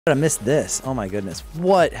I missed this. Oh my goodness.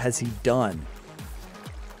 What has he done?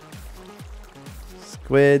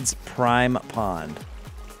 Squid's Prime Pond.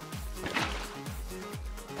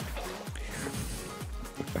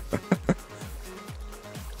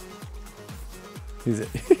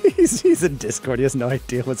 he's in Discord. He has no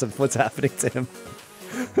idea what's happening to him.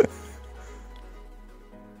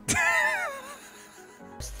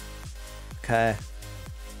 Okay.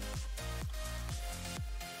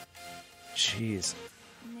 Jeez.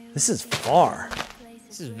 This is far.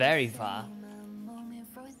 This is very far.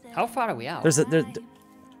 How far are we out? There's a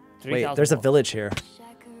village here.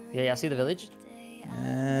 Yeah, I see the village.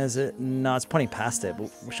 Is it? No, it's pointing past it.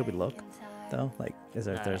 But should we look, though? Like, is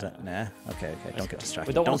there? There's a. Nah. Okay. Don't get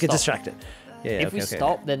distracted. Don't get distracted. Yeah. If we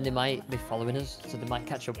stop, then they might be following us, so they might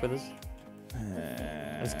catch up with us.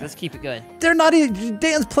 Let's keep it going. They're not even.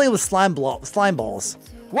 Dan's playing with slime balls.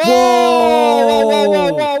 Whoa!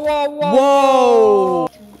 Whoa!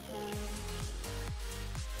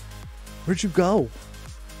 Where'd you go,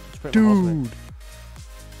 dude?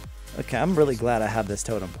 Okay, I'm really glad I have this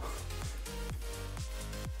totem.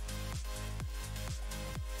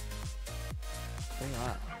 Where you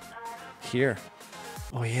at? Here.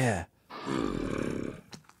 Oh yeah.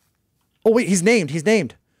 Oh wait, he's named.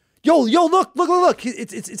 Yo, look!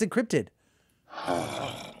 It's encrypted.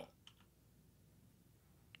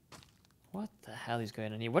 What the hell is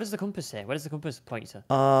going on here? What does the compass say? What does the compass point to?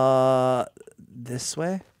 This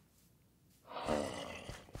way.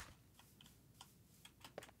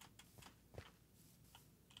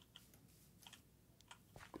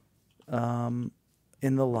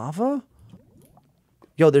 In the lava?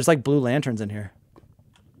 Yo, there's like blue lanterns in here.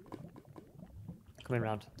 Coming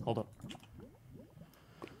around. Hold up.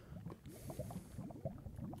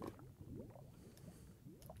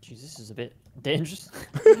 Jeez, this is a bit dangerous.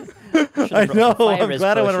 I know. I'm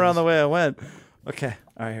glad I went around the way I went. Okay.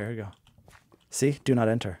 All right, here we go. See? Do not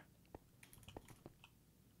enter.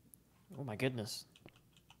 Oh my goodness.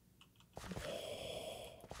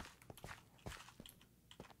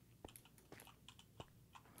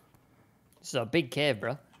 This is a big cave,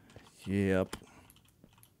 bro. Yep.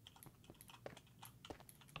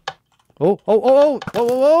 Whoa.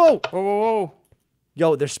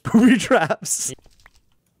 Yo, there's booby traps.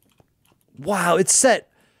 Wow, it's set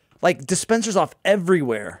like dispensers off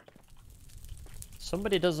everywhere.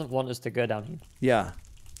 Somebody doesn't want us to go down here. Yeah.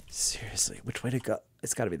 Seriously, which way to go?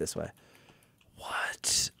 It's got to be this way.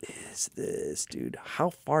 What is this, dude? How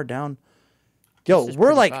far down? Yo,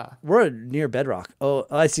 we're near bedrock. Oh,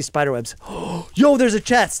 I see spider webs. Yo, there's a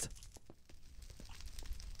chest.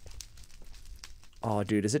 Oh,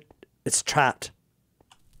 dude, is it? It's trapped.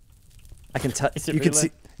 I can tell. You can see.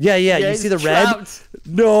 Yeah, you see the red?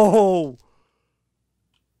 No.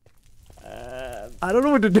 I don't know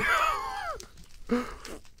what to do.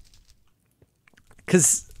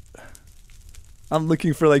 Cause I'm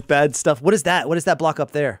looking for like bad stuff. What is that? What is that block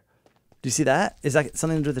up there? Do you see that? Is that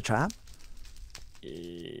something to do with the trap?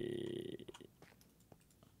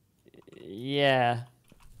 Yeah.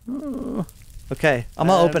 Okay, I'm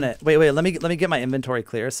gonna open it. Wait. Let me get my inventory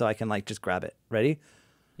clear so I can like just grab it. Ready?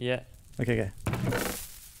 Yeah. Okay.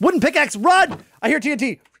 Wooden pickaxe, run! I hear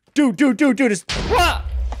TNT. Dude. Just...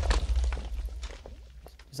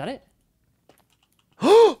 Is that it?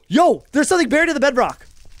 Yo, there's something buried in the bedrock.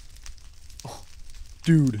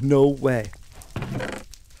 Dude, no way.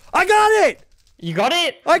 I got it! You got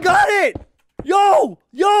it? I got it! Yo!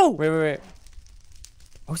 Wait.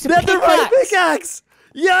 Oh, it's a NETHERITE pickaxe!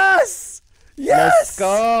 Yes! Let's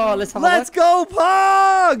go. Let's go,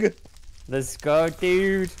 Pog! Let's go,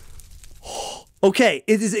 dude. Okay,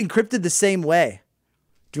 it is encrypted the same way.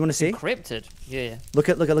 Do you want to see? Encrypted? Yeah. Look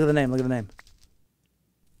at the name. Look at the name.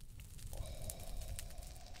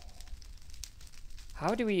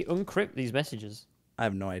 How do we uncrypt these messages? I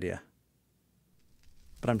have no idea.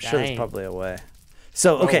 But I'm sure there's probably a way.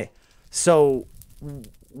 So, okay. So,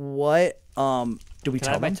 what, do we tell them? Can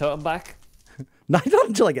I have my totem back? Not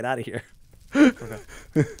until I get out of here. Okay.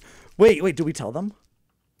 Wait, do we tell them?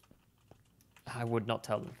 I would not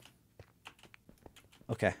tell them.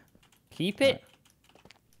 Okay. Keep it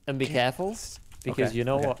and be careful because you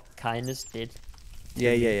know what kindness did.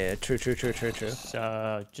 Yeah. True.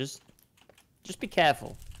 So, just be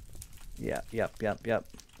careful. Yeah, yep.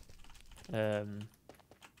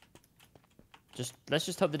 Let's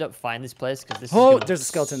just hope they don't find this place because this. Oh, there's a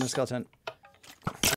skeleton.